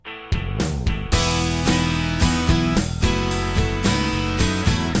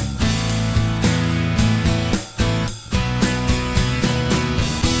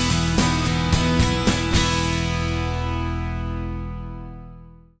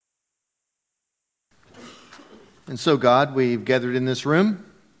And so, God, we've gathered in this room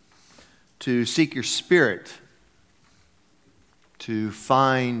to seek your Spirit, to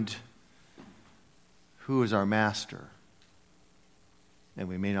find who is our master, and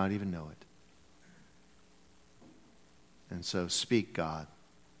we may not even know it. And so speak, God,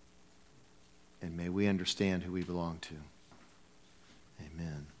 and may we understand who we belong to.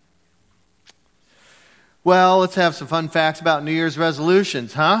 Amen. Well, let's have some fun facts about New Year's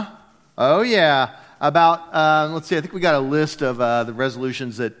resolutions, huh? Oh, yeah. Let's see, I think we got a list of the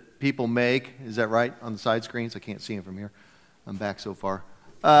resolutions that people make. Is that right? On the side screens? I can't see them from here. I'm back so far.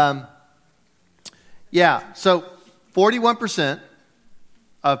 So 41%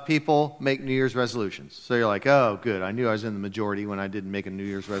 of people make New Year's resolutions. So you're like, oh, good. I knew I was in the majority when I didn't make a New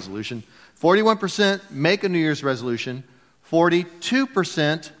Year's resolution. 41% make a New Year's resolution.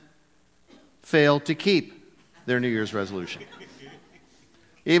 42% fail to keep their New Year's resolution.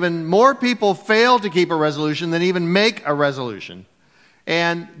 Even more people fail to keep a resolution than even make a resolution.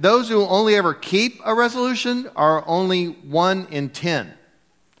 And those who only ever keep a resolution are only 1 in 10.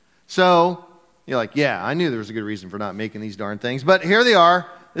 So you're like, yeah, I knew there was a good reason for not making these darn things. But here they are.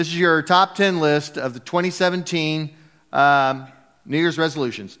 This is your top 10 list of the 2017 New Year's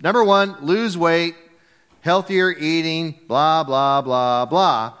resolutions. Number 1, lose weight, healthier eating, blah, blah, blah,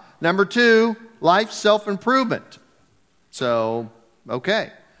 blah. Number 2, life self-improvement. So,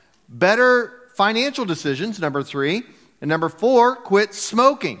 okay. Better financial decisions, number 3. And number 4, quit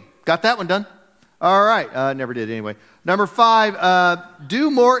smoking. Got that one done? All right. Never did anyway. Number 5, do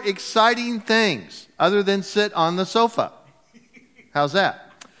more exciting things other than sit on the sofa. How's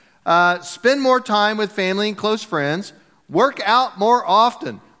that? Spend more time with family and close friends. Work out more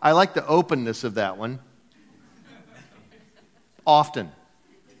often. I like the openness of that one. Often.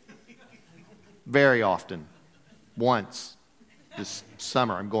 Very often. Once. This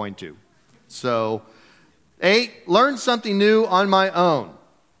summer I'm going to. So, 8, learn something new on my own.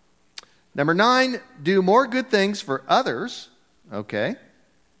 Number 9, do more good things for others. Okay.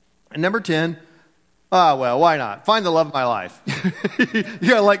 And number 10, why not? Find the love of my life.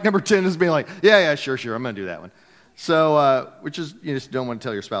 Like number 10 is being like, yeah, sure, I'm going to do that one. So, which is, you just don't want to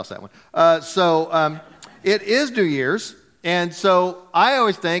tell your spouse that one. It is New Year's, and so I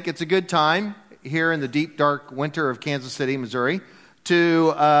always think it's a good time here in the deep, dark winter of Kansas City, Missouri,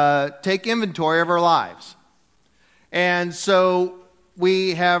 to take inventory of our lives. And so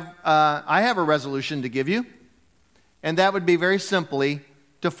I have a resolution to give you, and that would be very simply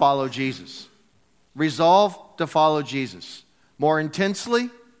to follow Jesus. Resolve to follow Jesus more intensely,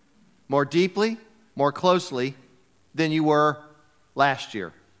 more deeply, more closely than you were last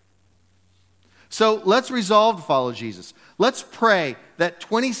year. So let's resolve to follow Jesus. Let's pray that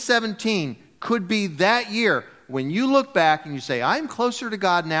 2017 could be that year when you look back and you say, I'm closer to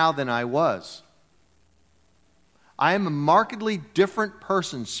God now than I was. I am a markedly different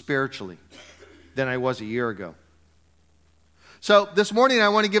person spiritually than I was a year ago. So this morning I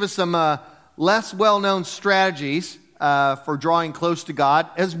want to give us some less well-known strategies for drawing close to God,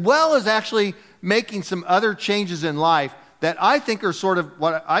 as well as actually making some other changes in life that I think are sort of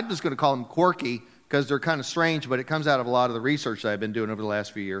what I'm just going to call them quirky, because they're kind of strange, but it comes out of a lot of the research that I've been doing over the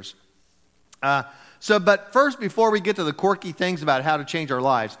last few years. But first, before we get to the quirky things about how to change our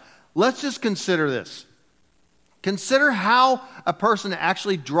lives, let's just consider this. Consider how a person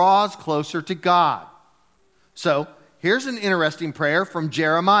actually draws closer to God. So, here's an interesting prayer from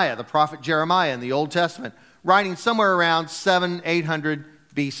Jeremiah, the prophet Jeremiah in the Old Testament, writing somewhere around 800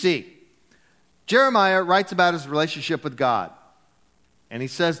 BC. Jeremiah writes about his relationship with God. And he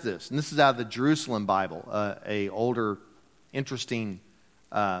says this, and this is out of the Jerusalem Bible, a older, interesting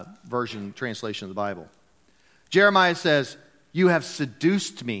translation of the Bible. Jeremiah says, "You have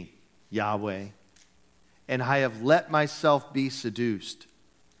seduced me, Yahweh, and I have let myself be seduced.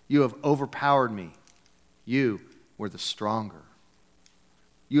 You have overpowered me. You were the stronger.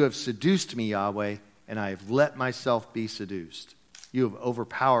 You have seduced me, Yahweh, and I have let myself be seduced. You have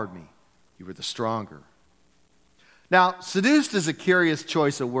overpowered me. You were the stronger." Now, seduced is a curious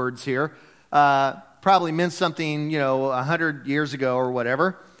choice of words here. Probably meant something, 100 years ago or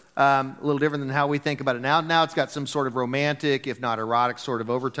whatever. A little different than how we think about it now. Now it's got some sort of romantic, if not erotic, sort of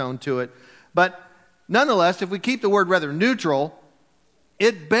overtone to it. But nonetheless, if we keep the word rather neutral,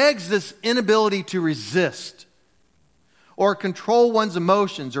 it begs this inability to resist or control one's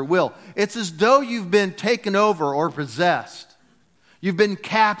emotions or will. It's as though you've been taken over or possessed. You've been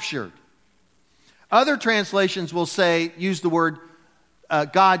captured. Other translations will use the word,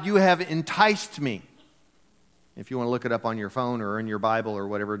 God, you have enticed me. If you want to look it up on your phone or in your Bible or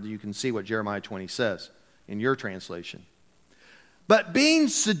whatever, you can see what Jeremiah 20 says in your translation. But being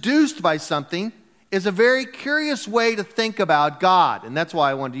seduced by something is a very curious way to think about God, and that's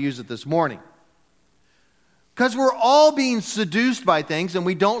why I wanted to use it this morning. Because we're all being seduced by things, and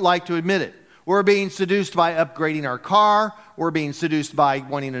we don't like to admit it. We're being seduced by upgrading our car. We're being seduced by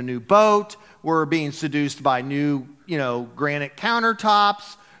wanting a new boat. We're being seduced by new, granite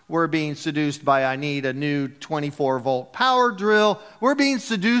countertops. We're being seduced by, I need a new 24-volt power drill. We're being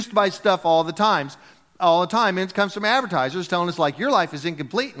seduced by stuff all the time. And it comes from advertisers telling us, like, your life is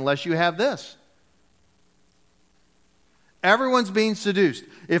incomplete unless you have this. Everyone's being seduced.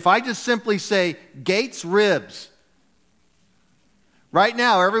 If I just simply say, Gates Ribs, right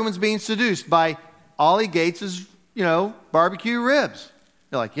now everyone's being seduced by Ollie Gates's, barbecue ribs.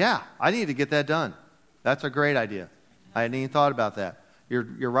 They're like, yeah, I need to get that done. That's a great idea. I hadn't even thought about that.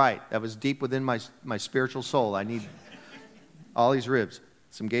 You're right. That was deep within my spiritual soul. I need Ollie's ribs,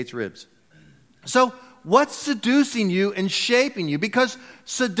 some Gates ribs. So what's seducing you and shaping you? Because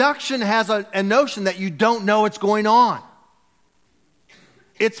seduction has a notion that you don't know what's going on.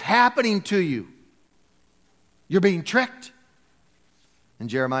 It's happening to you. You're being tricked. And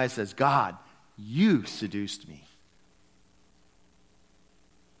Jeremiah says, God, you seduced me.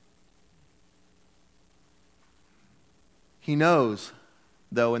 He knows,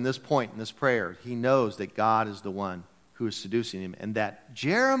 though, in this point, in this prayer, he knows that God is the one who is seducing him, and that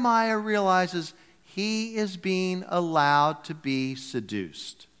Jeremiah realizes he is being allowed to be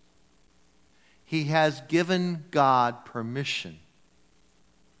seduced. He has given God permission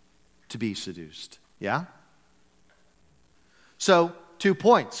to be seduced. Yeah? So, 2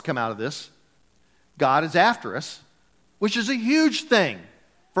 points come out of this. God is after us, which is a huge thing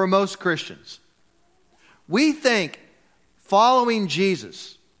for most Christians. We think following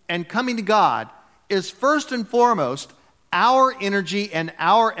Jesus and coming to God is first and foremost our energy and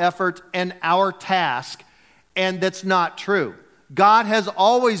our effort and our task, and that's not true. God has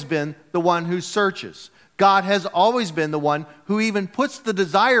always been the one who searches. God has always been the one who even puts the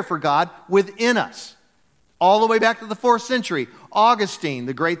desire for God within us. All the way back to the 4th century, Augustine,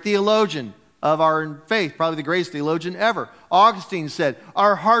 the great theologian of our faith, probably the greatest theologian ever, Augustine said,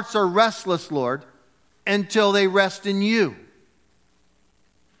 our hearts are restless, Lord, until they rest in you.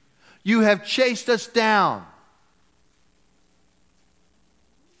 You have chased us down.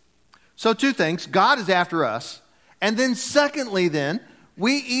 So 2 things. God is after us. And then secondly,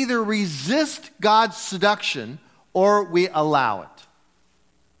 we either resist God's seduction or we allow it.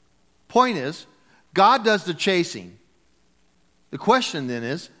 Point is, God does the chasing. The question then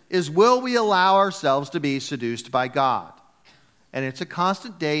is will we allow ourselves to be seduced by God? And it's a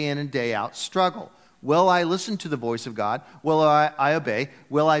constant day in and day out struggle. Will I listen to the voice of God? Will I obey?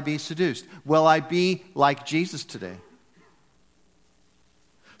 Will I be seduced? Will I be like Jesus today?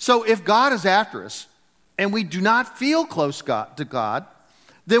 So if God is after us and we do not feel close to God,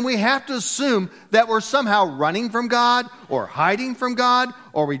 then we have to assume that we're somehow running from God or hiding from God,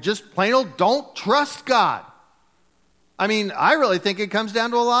 or we just plain old don't trust God. I mean, I really think it comes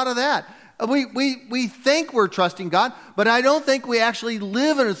down to a lot of that. We think we're trusting God, but I don't think we actually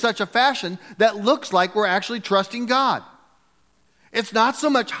live in such a fashion that looks like we're actually trusting God. It's not so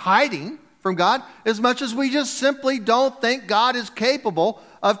much hiding from God as much as we just simply don't think God is capable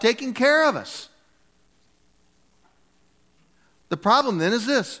of taking care of us. The problem then is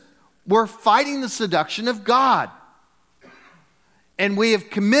this. We're fighting the seduction of God. And we have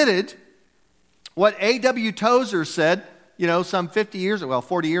committed what A.W. Tozer said, some 40 years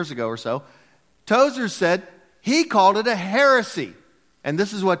ago or so. Tozer said, he called it a heresy. And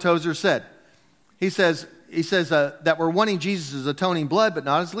this is what Tozer said. He says that we're wanting Jesus' atoning blood, but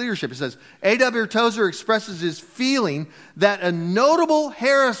not his leadership. He says, A.W. Tozer expresses his feeling that a notable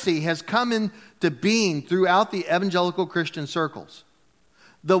heresy has come into being throughout the evangelical Christian circles.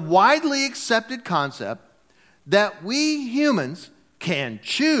 The widely accepted concept that we humans can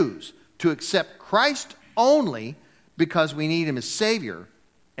choose to accept Christ only because we need him as Savior,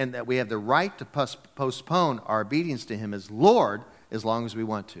 and that we have the right to postpone our obedience to him as Lord as long as we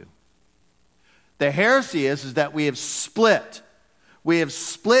want to. The heresy is that we have split. We have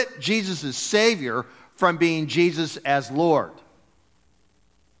split Jesus as Savior from being Jesus as Lord.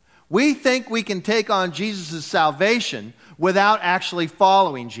 We think we can take on Jesus' salvation without actually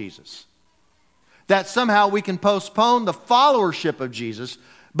following Jesus. That somehow we can postpone the followership of Jesus,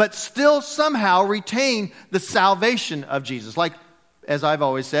 but still somehow retain the salvation of Jesus. Like, as I've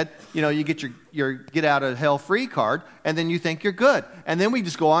always said, you get your get out of hell free card, and then you think you're good. And then we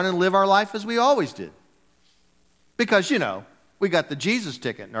just go on and live our life as we always did. Because, we got the Jesus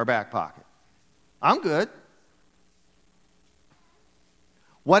ticket in our back pocket. I'm good.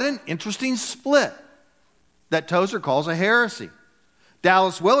 What an interesting split that Tozer calls a heresy.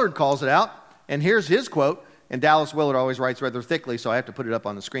 Dallas Willard calls it out, And here's his quote, and Dallas Willard always writes rather thickly, so I have to put it up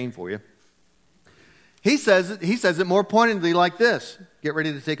on the screen for you. He says it more pointedly like this. Get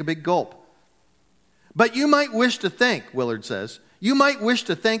ready to take a big gulp. But you might wish to think, Willard says, you might wish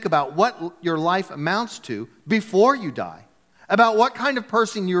to think about what your life amounts to before you die, about what kind of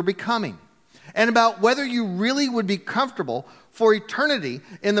person you're becoming, and about whether you really would be comfortable for eternity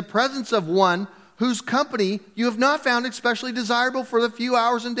in the presence of one whose company you have not found especially desirable for the few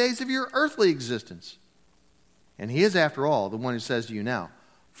hours and days of your earthly existence. And he is, after all, the one who says to you now,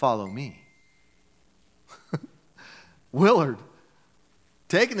 follow me. Willard,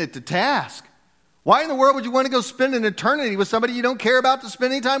 taking it to task. Why in the world would you want to go spend an eternity with somebody you don't care about to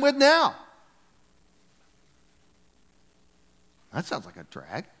spend any time with now? That sounds like a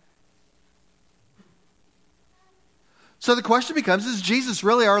drag. So the question becomes, is Jesus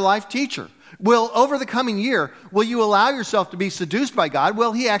really our life teacher? Over the coming year, will you allow yourself to be seduced by God?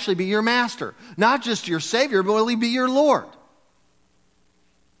 Will he actually be your master? Not just your Savior, but will he be your Lord?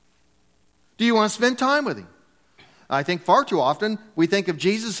 Do you want to spend time with him? I think far too often we think of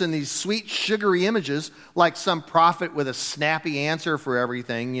Jesus in these sweet, sugary images like some prophet with a snappy answer for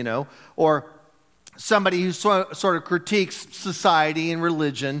everything, or somebody who sort of critiques society and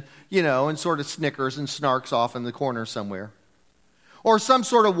religion, and sort of snickers and snarks off in the corner somewhere. Or some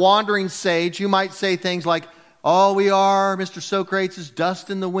sort of wandering sage who might say things like, all we are, Mr. Socrates, is dust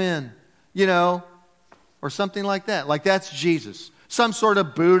in the wind, or something like that. Like that's Jesus. Some sort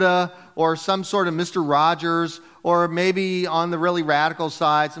of Buddha or some sort of Mr. Rogers, or maybe on the really radical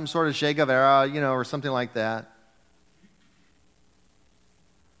side, some sort of Che Guevara, or something like that.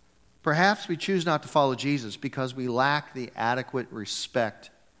 Perhaps we choose not to follow Jesus because we lack the adequate respect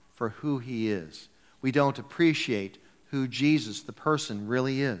for who he is. We don't appreciate who Jesus, the person,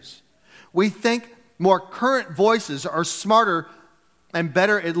 really is. We think more current voices are smarter and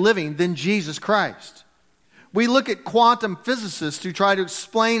better at living than Jesus Christ. We look at quantum physicists who try to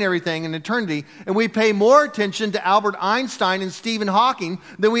explain everything in eternity, and we pay more attention to Albert Einstein and Stephen Hawking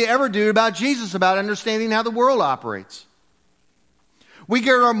than we ever do about Jesus, about understanding how the world operates. We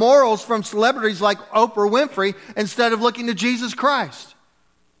get our morals from celebrities like Oprah Winfrey instead of looking to Jesus Christ.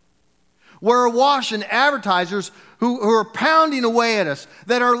 We're awash in advertisers who are pounding away at us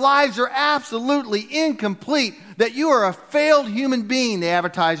that our lives are absolutely incomplete, that you are a failed human being, the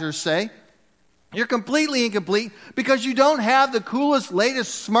advertisers say. You're completely incomplete because you don't have the coolest,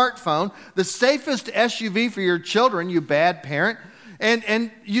 latest smartphone, the safest SUV for your children, you bad parent,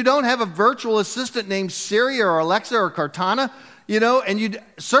 and you don't have a virtual assistant named Siri or Alexa or Cortana, and you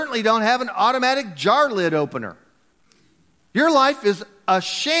certainly don't have an automatic jar lid opener. Your life is a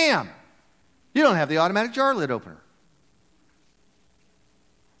sham. You don't have the automatic jar lid opener.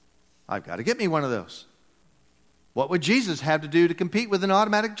 I've got to get me one of those. What would Jesus have to do to compete with an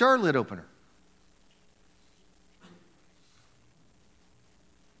automatic jar lid opener?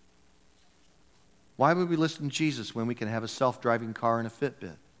 Why would we listen to Jesus when we can have a self-driving car and a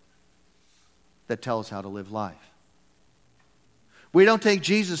Fitbit that tell us how to live life? We don't take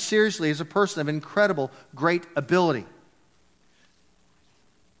Jesus seriously as a person of incredible, great ability.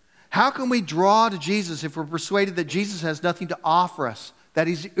 How can we draw to Jesus if we're persuaded that Jesus has nothing to offer us, that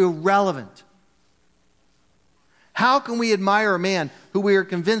he's irrelevant? How can we admire a man who we are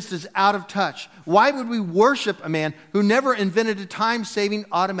convinced is out of touch? Why would we worship a man who never invented a time-saving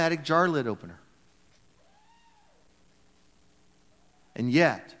automatic jar lid opener? And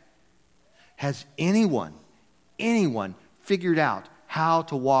yet, has anyone figured out how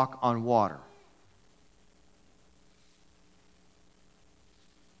to walk on water?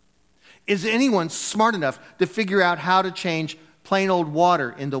 Is anyone smart enough to figure out how to change plain old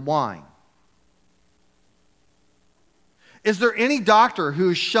water into wine? Is there any doctor who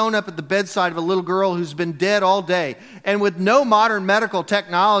has shown up at the bedside of a little girl who's been dead all day and with no modern medical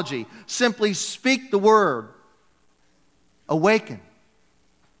technology simply speak the word, awaken,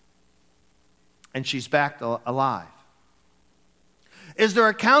 and she's back alive? Is there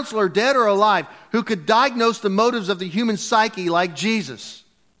a counselor, dead or alive, who could diagnose the motives of the human psyche like Jesus?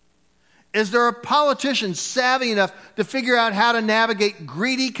 Is there a politician savvy enough to figure out how to navigate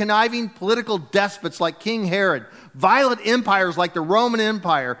greedy, conniving political despots like King Herod, violent empires like the Roman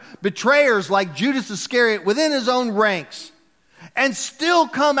Empire, betrayers like Judas Iscariot within his own ranks, and still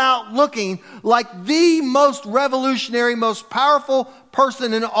come out looking like the most revolutionary, most powerful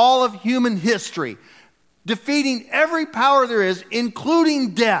person in all of human history, defeating every power there is,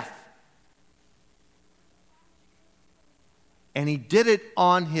 including death? And he did it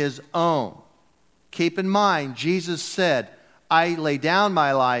on his own. Keep in mind, Jesus said, I lay down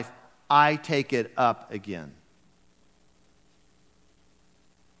my life, I take it up again.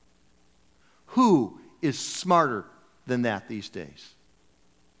 Who is smarter than that these days?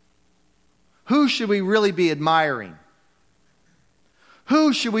 Who should we really be admiring?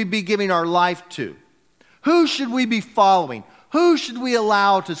 Who should we be giving our life to? Who should we be following? Who should we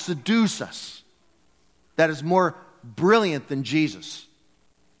allow to seduce us that is more brilliant than Jesus?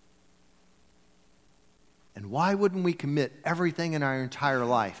 And why wouldn't we commit everything in our entire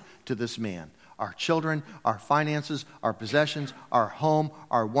life to this man? Our children, our finances, our possessions, our home,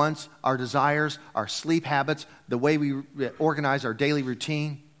 our wants, our desires, our sleep habits, the way we organize our daily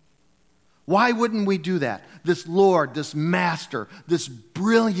routine. Why wouldn't we do that? This Lord, this Master, this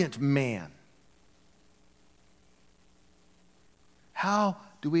brilliant man. How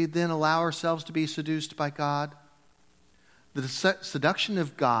do we then allow ourselves to be seduced by God? The seduction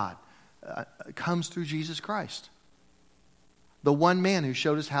of God comes through Jesus Christ. The one man who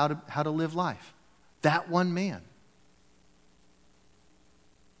showed us how to live life. That one man.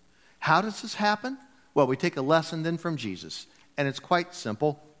 How does this happen? Well, we take a lesson then from Jesus. And it's quite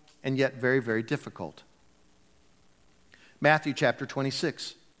simple and yet very, very difficult. Matthew chapter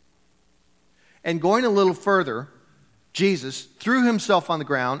 26. And going a little further, Jesus threw himself on the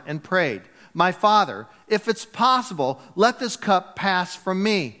ground and prayed, "My Father, if it's possible, let this cup pass from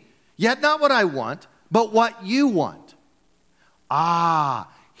me. Yet not what I want, but what you want."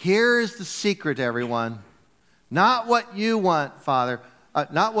 Here is the secret, everyone. Not what you want, Father.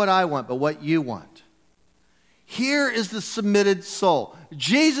 Not what I want, but what you want. Here is the submitted soul.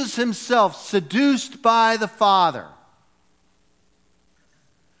 Jesus himself seduced by the Father,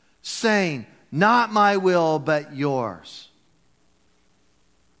 saying, "Not my will, but yours.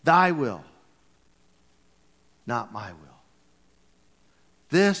 Thy will, not my will."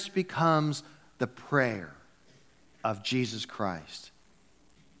 This becomes the prayer of Jesus Christ.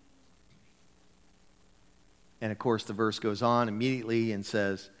 And of course, the verse goes on immediately and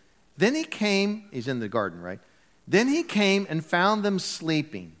says, then he came, he's in the garden, right? Then he came and found them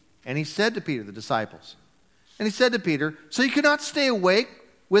sleeping. And he said to Peter, the disciples, and he said to Peter, "So you could not stay awake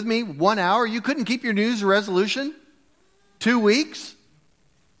with me 1 hour? You couldn't keep your New Year's resolution 2 weeks?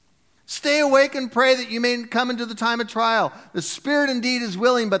 Stay awake and pray that you may come into the time of trial. The spirit indeed is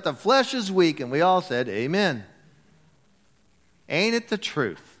willing, but the flesh is weak." And we all said, amen. Ain't it the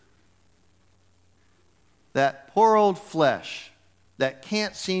truth? That poor old flesh that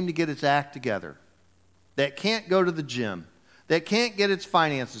can't seem to get its act together, that can't go to the gym, that can't get its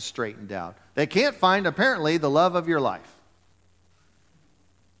finances straightened out, that can't find, apparently, the love of your life.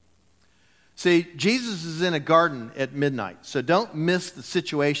 See, Jesus is in a garden at midnight, so don't miss the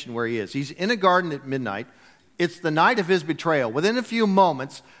situation where he is. He's in a garden at midnight. It's the night of his betrayal. Within a few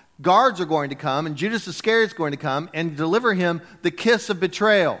moments, guards are going to come, and Judas Iscariot is going to come and deliver him the kiss of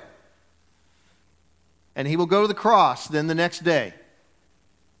betrayal. And he will go to the cross then the next day.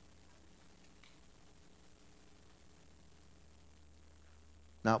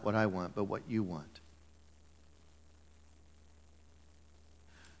 Not what I want, but what you want.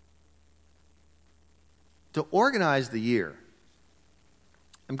 To organize the year,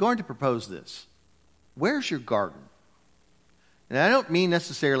 I'm going to propose this. Where's your garden? And I don't mean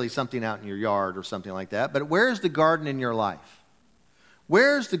necessarily something out in your yard or something like that, but where's the garden in your life?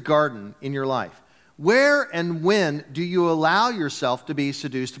 Where's the garden in your life? Where and when do you allow yourself to be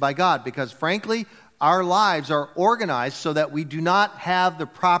seduced by God? Because frankly, our lives are organized so that we do not have the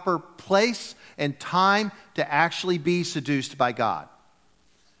proper place and time to actually be seduced by God.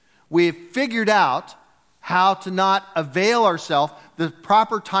 We've figured out how to not avail ourselves the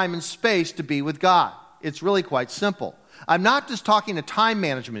proper time and space to be with God. It's really quite simple. I'm not just talking a time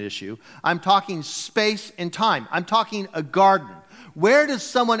management issue. I'm talking space and time. I'm talking a garden. Where does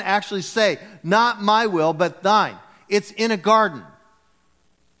someone actually say, "Not my will, but thine"? It's in a garden.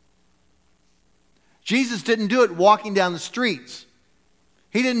 Jesus didn't do it walking down the streets.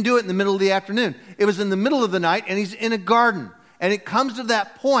 He didn't do it in the middle of the afternoon. It was in the middle of the night, and he's in a garden. And it comes to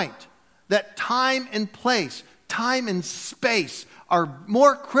that point that time and place, time and space are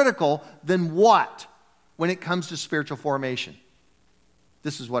more critical than what when it comes to spiritual formation.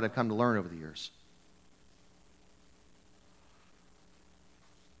 This is what I've come to learn over the years.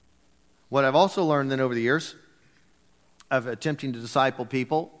 What I've also learned then over the years of attempting to disciple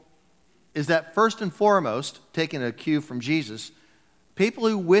people is that first and foremost, taking a cue from Jesus, people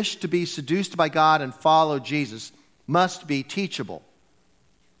who wish to be seduced by God and follow Jesus must be teachable.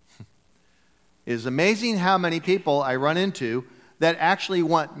 It is amazing how many people I run into that actually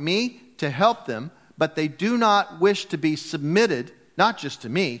want me to help them, but they do not wish to be submitted, not just to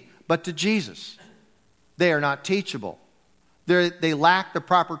me, but to Jesus. They are not teachable. They lack the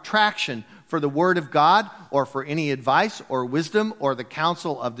proper traction for the Word of God or for any advice or wisdom or the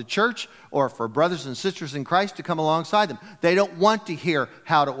counsel of the church or for brothers and sisters in Christ to come alongside them. They don't want to hear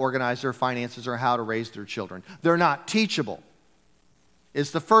how to organize their finances or how to raise their children. They're not teachable.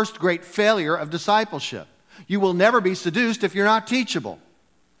 It's the first great failure of discipleship. You will never be seduced if you're not teachable.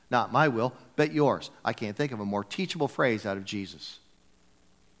 Not my will, but yours. I can't think of a more teachable phrase out of Jesus.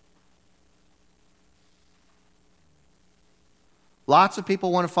 Lots of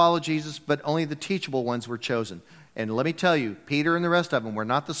people want to follow Jesus, but only the teachable ones were chosen. And let me tell you, Peter and the rest of them were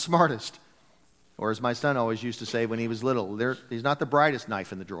not the smartest. Or as my son always used to say when he was little, he's not the brightest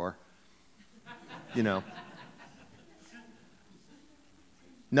knife in the drawer. You know.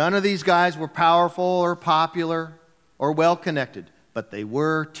 None of these guys were powerful or popular or well-connected, but they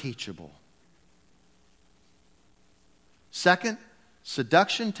were teachable. Second,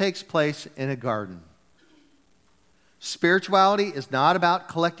 seduction takes place in a garden. Spirituality is not about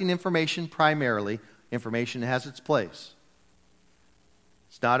collecting information primarily. Information has its place.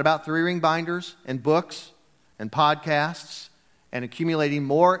 It's not about three-ring binders and books and podcasts and accumulating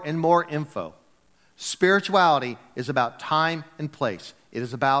more and more info. Spirituality is about time and place. It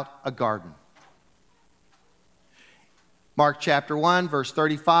is about a garden. Mark chapter 1, verse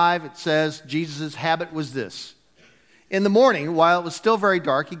 35, it says, Jesus' habit was this. In the morning, while it was still very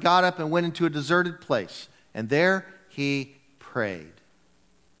dark, he got up and went into a deserted place, and there he prayed.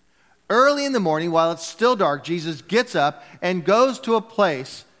 Early in the morning, while it's still dark, Jesus gets up and goes to a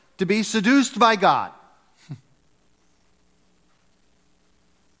place to be seduced by God.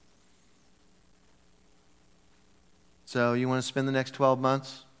 So you want to spend the next 12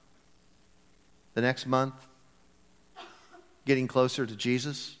 months, the next month, getting closer to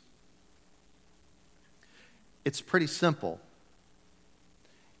Jesus? It's pretty simple.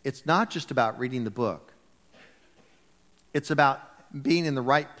 It's not just about reading the book. It's about being in the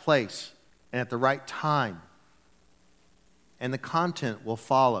right place and at the right time. And the content will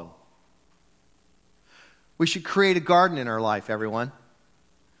follow. We should create a garden in our life, everyone.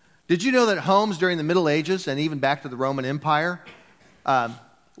 Did you know that homes during the Middle Ages and even back to the Roman Empire,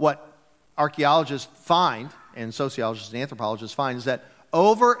 what archaeologists find, and sociologists and anthropologists find, is that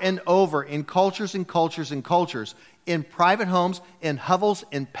over and over in cultures and cultures and cultures, in private homes, in hovels,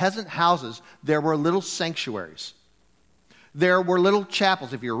 in peasant houses, there were little sanctuaries. There were little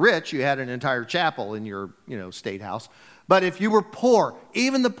chapels. If you're rich, you had an entire chapel in your, state house. But if you were poor,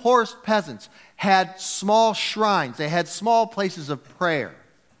 even the poorest peasants had small shrines. They had small places of prayer.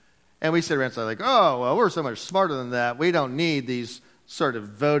 And we sit around and say, oh, well, we're so much smarter than that. We don't need these sort of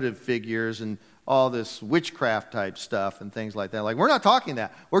votive figures and all this witchcraft type stuff and things like that. We're not talking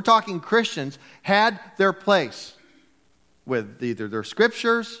that. We're talking Christians had their place with either their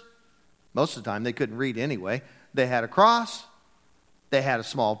scriptures. Most of the time they couldn't read anyway. They had a cross. They had a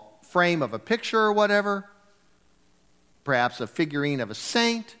small frame of a picture or whatever. Perhaps a figurine of a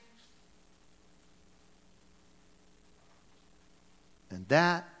saint. And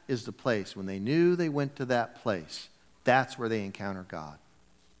that is the place. When they knew they went to that place, that's where they encounter God.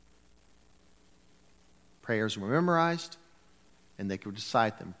 Prayers were memorized, and they could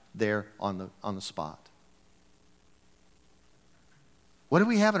recite them there on the spot. What do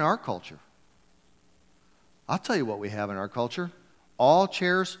we have in our culture? I'll tell you what we have in our culture. All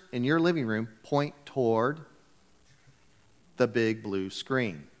chairs in your living room point toward the big blue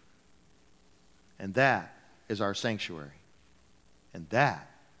screen. And that is our sanctuary. And that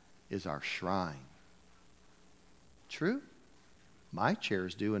is our shrine. True? My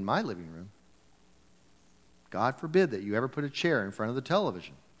chairs do in my living room. God forbid that you ever put a chair in front of the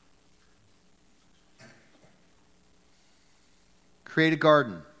television. Create a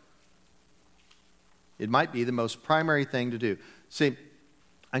garden. It might be the most primary thing to do. See,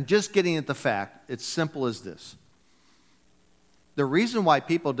 I'm just getting at the fact, it's simple as this. The reason why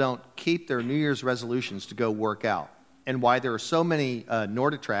people don't keep their New Year's resolutions to go work out, and why there are so many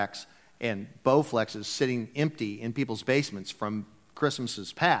NordicTracs and Bowflexes sitting empty in people's basements from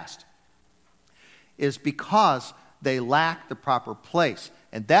Christmases past, is because they lack the proper place.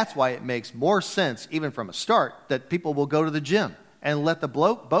 And that's why it makes more sense, even from a start, that people will go to the gym and let the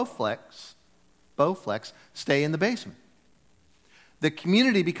Bowflex stay in the basement. The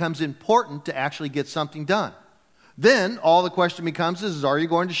community becomes important to actually get something done. Then all the question becomes is are you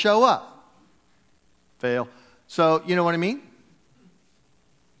going to show up? Fail. So, you know what I mean?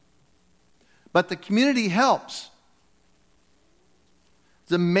 But the community helps.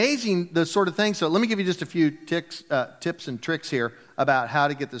 It's amazing the sort of thing. So let me give you just a few tips and tricks here about how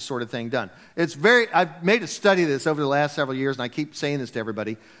to get this sort of thing done. I've made a study of this over the last several years, and I keep saying this to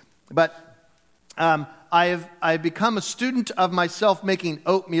everybody. But I've become a student of myself making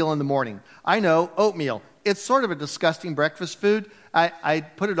oatmeal in the morning. I know, oatmeal. It's sort of a disgusting breakfast food. I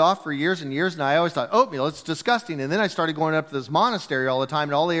put it off for years and years, and I always thought, oatmeal, it's disgusting. And then I started going up to this monastery all the time,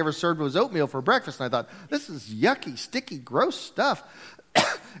 and all they ever served was oatmeal for breakfast. And I thought, this is yucky, sticky, gross stuff.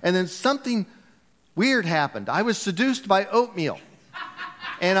 And then something weird happened. I was seduced by oatmeal.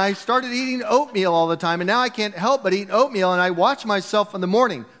 And I started eating oatmeal all the time, and now I can't help but eat oatmeal, and I watch myself in the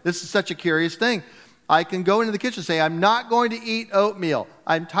morning. This is such a curious thing. I can go into the kitchen and say, I'm not going to eat oatmeal.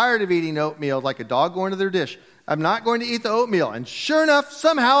 I'm tired of eating oatmeal, like a dog going to their dish. I'm not going to eat the oatmeal. And sure enough,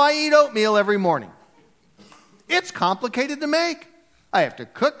 somehow I eat oatmeal every morning. It's complicated to make. I have to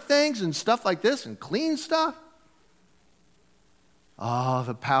cook things and stuff like this and clean stuff. Oh,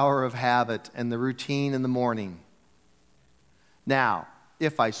 the power of habit and the routine in the morning. Now,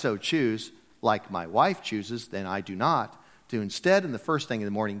 if I so choose, like my wife chooses, then I do not, to instead in the first thing in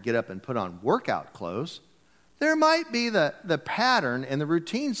the morning get up and put on workout clothes, there might be the pattern and the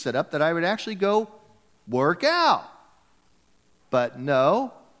routine set up that I would actually go work out. But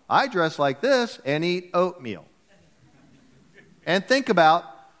no, I dress like this and eat oatmeal. And think about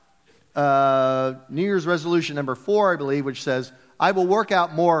New Year's resolution number 4, I believe, which says, I will work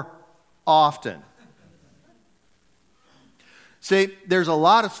out more often. See, there's a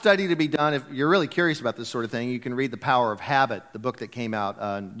lot of study to be done. If you're really curious about this sort of thing, you can read The Power of Habit, the book that came out,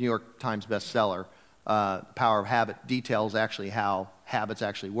 New York Times bestseller. Power of Habit details actually how habits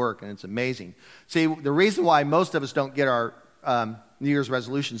actually work, and it's amazing. See, the reason why most of us don't get our New Year's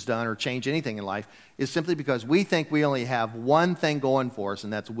resolutions done or change anything in life is simply because we think we only have one thing going for us,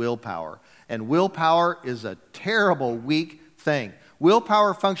 and that's willpower. And willpower is a terrible, weak thing.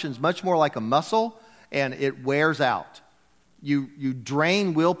 Willpower functions much more like a muscle, and it wears out. You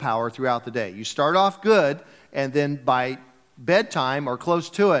drain willpower throughout the day. You start off good, and then by bedtime or close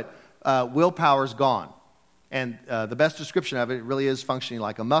to it, willpower's gone. And the best description of it really is functioning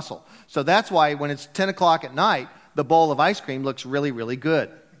like a muscle. So that's why when it's 10 o'clock at night, the bowl of ice cream looks really, really good.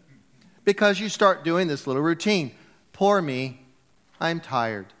 Because you start doing this little routine. Poor me, I'm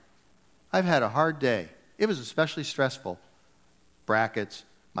tired. I've had a hard day. It was especially stressful. Brackets,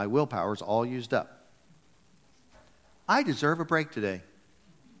 my willpower's all used up. I deserve a break today.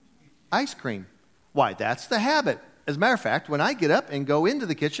 Ice cream. Why, that's the habit. As a matter of fact, when I get up and go into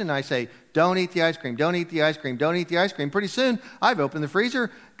the kitchen, I say, don't eat the ice cream, don't eat the ice cream, don't eat the ice cream. Pretty soon, I've opened the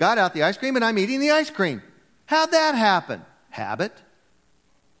freezer, got out the ice cream, and I'm eating the ice cream. How'd that happen? Habit,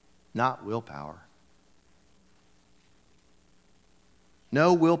 not willpower.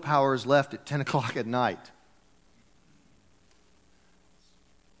 No willpower is left at 10 o'clock at night.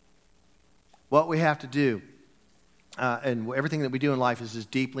 What we have to do, and everything that we do in life is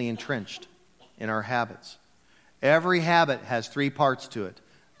deeply entrenched in our habits. Every habit has 3 parts to it: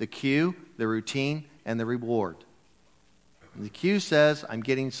 the cue, the routine, and the reward. And the cue says, I'm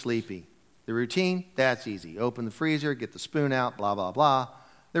getting sleepy. The routine, that's easy. Open the freezer, get the spoon out, blah, blah, blah.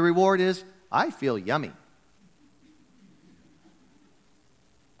 The reward is, I feel yummy.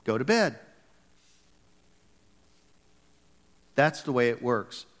 Go to bed. That's the way it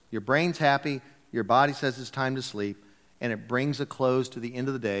works. Your brain's happy, your body says it's time to sleep, and it brings a close to the end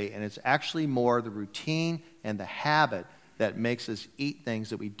of the day, and it's actually more the routine and the habit that makes us eat things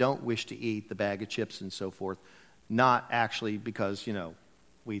that we don't wish to eat, the bag of chips and so forth, not actually because,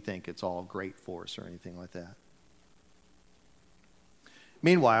 we think it's all great for us or anything like that.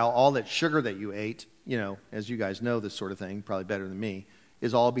 Meanwhile, all that sugar that you ate, as you guys know this sort of thing, probably better than me,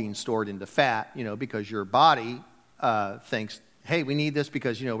 is all being stored into fat, because your body thinks, hey, we need this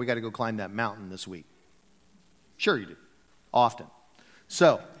because, we got to go climb that mountain this week. Sure you do. Often.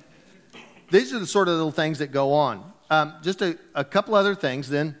 So, these are the sort of little things that go on. Just a couple other things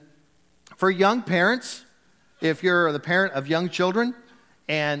then. For young parents, if you're the parent of young children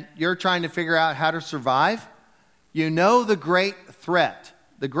and you're trying to figure out how to survive, the great threat.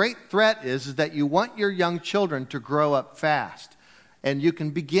 The great threat is that you want your young children to grow up fast. And you can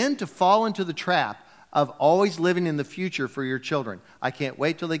begin to fall into the trap of always living in the future for your children. I can't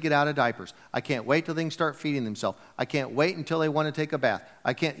wait till they get out of diapers. I can't wait till they can start feeding themselves. I can't wait until they want to take a bath.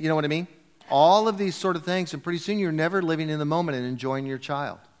 I can't, you know what I mean? All of these sort of things, and pretty soon you're never living in the moment and enjoying your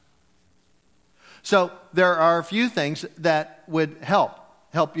child. So there are a few things that would help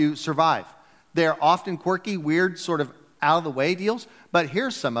you survive. They're often quirky, weird, sort of out-of-the-way deals, but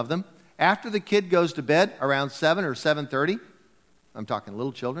here's some of them. After the kid goes to bed around 7 or 7:30, I'm talking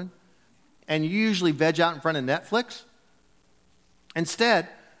little children, and you usually veg out in front of Netflix, instead,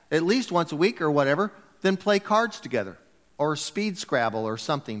 at least once a week or whatever, then play cards together or speed Scrabble or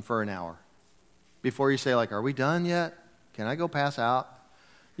something for an hour before you say, are we done yet? Can I go pass out?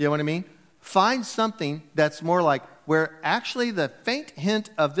 You know what I mean? Find something that's more like where actually the faint hint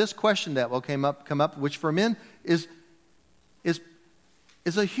of this question that will come up, which for men is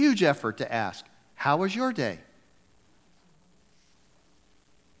a huge effort to ask. How was your day?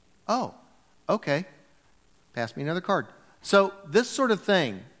 Oh, okay. Pass me another card. So this sort of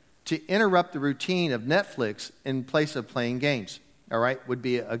thing, to interrupt the routine of Netflix in place of playing games, all right, would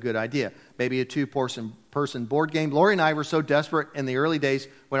be a good idea. Maybe a two-person board game. Lori and I were so desperate in the early days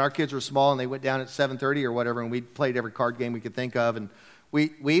when our kids were small and they went down at 7:30 or whatever, and we played every card game we could think of. And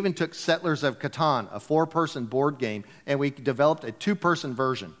we even took Settlers of Catan, a four-person board game, and we developed a two-person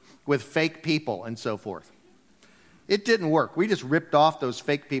version with fake people and so forth. It didn't work. We just ripped off those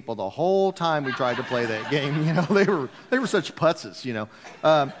fake people the whole time we tried to play that game. You know, they were such putzes, you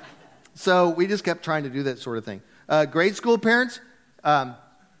know. So we just kept trying to do that sort of thing. Grade school parents,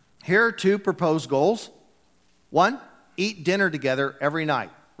 here are two proposed goals. One, eat dinner together every night.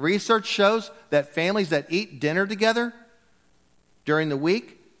 Research shows that families that eat dinner together during the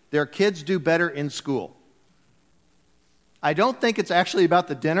week, their kids do better in school. I don't think it's actually about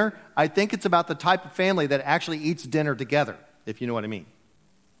the dinner. I think it's about the type of family that actually eats dinner together, if you know what I mean.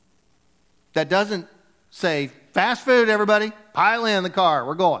 That doesn't say, fast food, everybody, pile in the car,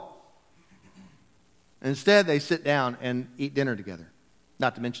 we're going. Instead, they sit down and eat dinner together,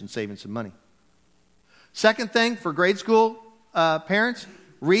 not to mention saving some money. Second thing for grade school parents,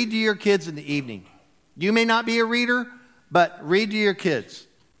 read to your kids in the evening. You may not be a reader, but read to your kids.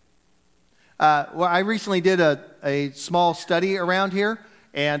 Well, I recently did a small study around here,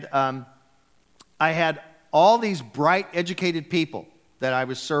 and I had all these bright, educated people that I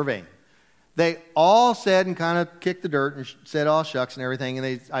was surveying. They all said and kind of kicked the dirt and said all shucks and everything.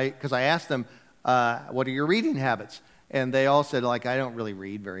 And because I asked them, what are your reading habits? And they all said, like, I don't really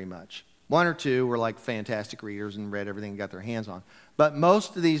read very much. One or two were like fantastic readers and read everything and got their hands on. But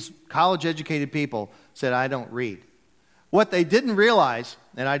most of these college-educated people said, I don't read. What they didn't realize,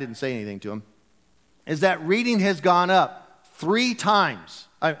 and I didn't say anything to them, is that reading has gone up 3 times,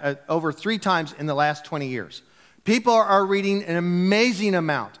 over 3 times in the last 20 years. People are reading an amazing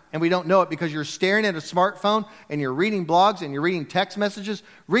amount, and we don't know it because you're staring at a smartphone and you're reading blogs and you're reading text messages.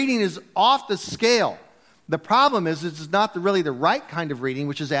 Reading is off the scale. The problem is it's not really the right kind of reading,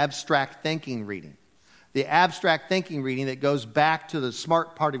 which is abstract thinking reading. The abstract thinking reading that goes back to the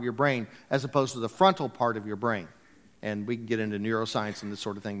smart part of your brain as opposed to the frontal part of your brain. And we can get into neuroscience and this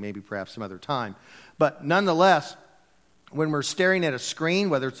sort of thing maybe perhaps some other time. But nonetheless, when we're staring at a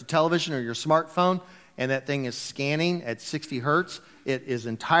screen, whether it's a television or your smartphone, and that thing is scanning at 60 hertz, it is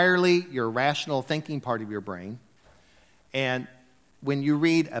entirely your rational thinking part of your brain. And when you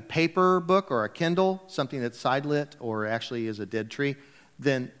read a paper book or a Kindle, something that's side-lit or actually is a dead tree,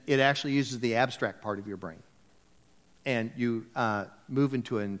 then it actually uses the abstract part of your brain. And you move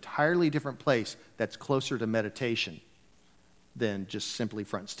into an entirely different place that's closer to meditation than just simply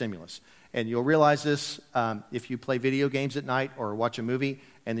front stimulus. And you'll realize this if you play video games at night or watch a movie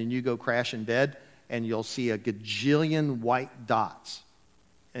and then you go crash in bed and you'll see a gajillion white dots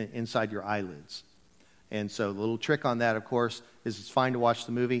inside your eyelids. And so the little trick on that, of course, is it's fine to watch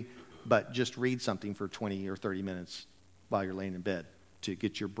the movie, but just read something for 20 or 30 minutes while you're laying in bed to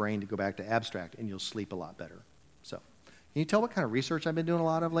get your brain to go back to abstract, and you'll sleep a lot better. So, can you tell what kind of research I've been doing a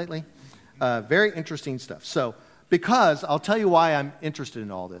lot of lately? Very interesting stuff. So, because I'll tell you why I'm interested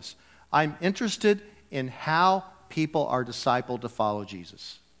in all this. I'm interested in how people are discipled to follow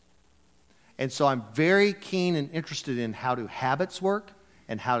Jesus. And so I'm very keen and interested in how do habits work,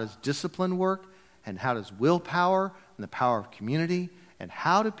 and how does discipline work, and how does willpower and the power of community, and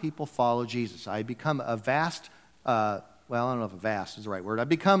how do people follow Jesus? I become a vast, well, I don't know if vast is the right word. I've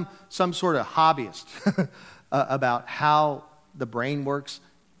become some sort of hobbyist about how the brain works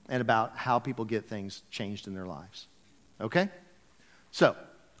and about how people get things changed in their lives. Okay? So,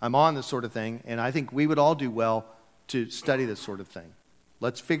 I'm on this sort of thing, and I think we would all do well to study this sort of thing.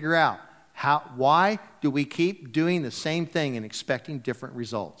 Let's figure out why do we keep doing the same thing and expecting different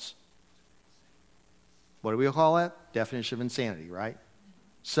results? What do we call that? Definition of insanity, right?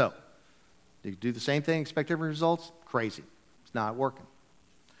 So, you do the same thing, expect different results? Crazy. It's not working.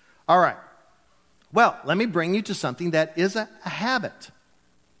 All right. Well, let me bring you to something that is a habit.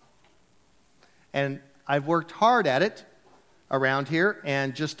 And I've worked hard at it around here,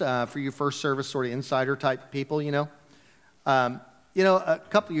 and just for you first service sort of insider type people, you know. A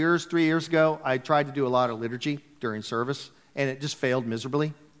couple years, 3 years ago, I tried to do a lot of liturgy during service, and it just failed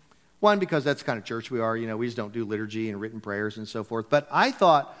miserably. One, because that's the kind of church we are. You know, we just don't do liturgy and written prayers and so forth. But I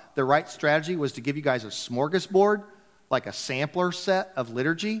thought the right strategy was to give you guys a smorgasbord, like a sampler set of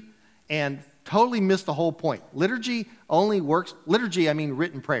liturgy. And totally miss the whole point. Liturgy only works, I mean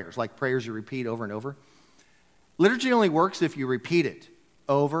written prayers, like prayers you repeat over and over. Liturgy only works if you repeat it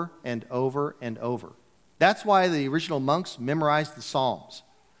over and over and over. That's why the original monks memorized the Psalms.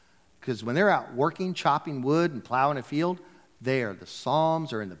 Because when they're out working, chopping wood and plowing a field, the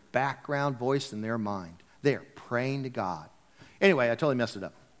Psalms are in the background voice in their mind. They are praying to God. Anyway, I totally messed it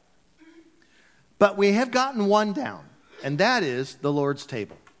up. But we have gotten one down, and that is the Lord's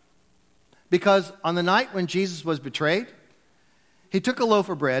table. Because on the night when Jesus was betrayed, he took a loaf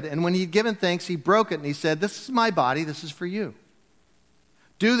of bread, and when he'd given thanks, he broke it, and he said, "This is my body, this is for you.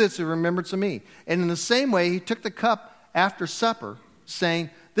 Do this in remembrance of me." And in the same way, he took the cup after supper, saying,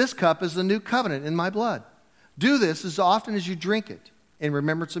 "This cup is the new covenant in my blood. Do this as often as you drink it in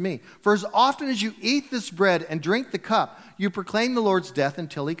remembrance of me. For as often as you eat this bread and drink the cup, you proclaim the Lord's death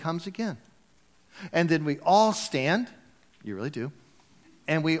until he comes again." And then we all stand, you really do,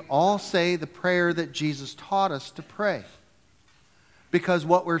 and we all say the prayer that Jesus taught us to pray. Because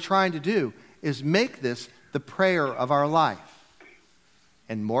what we're trying to do is make this the prayer of our life.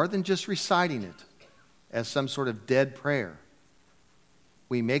 And more than just reciting it as some sort of dead prayer,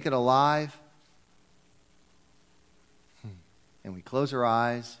 we make it alive, and we close our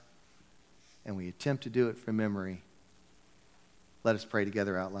eyes, and we attempt to do it from memory. Let us pray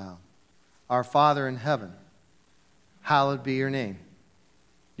together out loud. Our Father in heaven, hallowed be your name.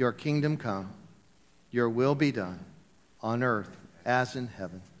 Your kingdom come, your will be done, on earth as in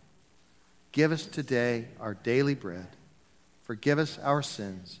heaven. Give us today our daily bread. Forgive us our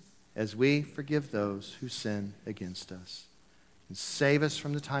sins, as we forgive those who sin against us. And save us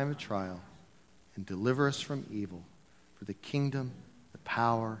from the time of trial, and deliver us from evil. For the kingdom, the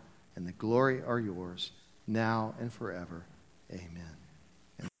power, and the glory are yours, now and forever. Amen.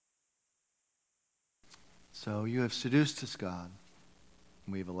 So you have seduced us, God,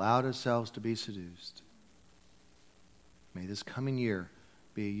 and we have allowed ourselves to be seduced. May this coming year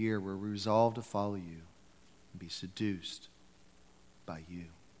be a year where we resolve to follow you and be seduced by you.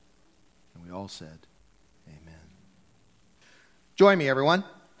 And we all said, amen. Join me, everyone.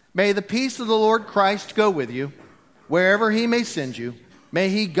 May the peace of the Lord Christ go with you, wherever he may send you. May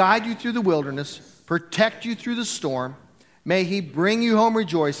he guide you through the wilderness, protect you through the storm. May he bring you home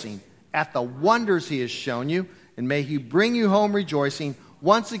rejoicing at the wonders he has shown you, and may he bring you home rejoicing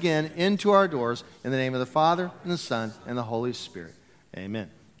once again into our doors, in the name of the Father, and the Son, and the Holy Spirit.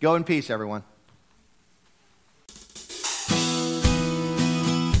 Amen. Go in peace, everyone.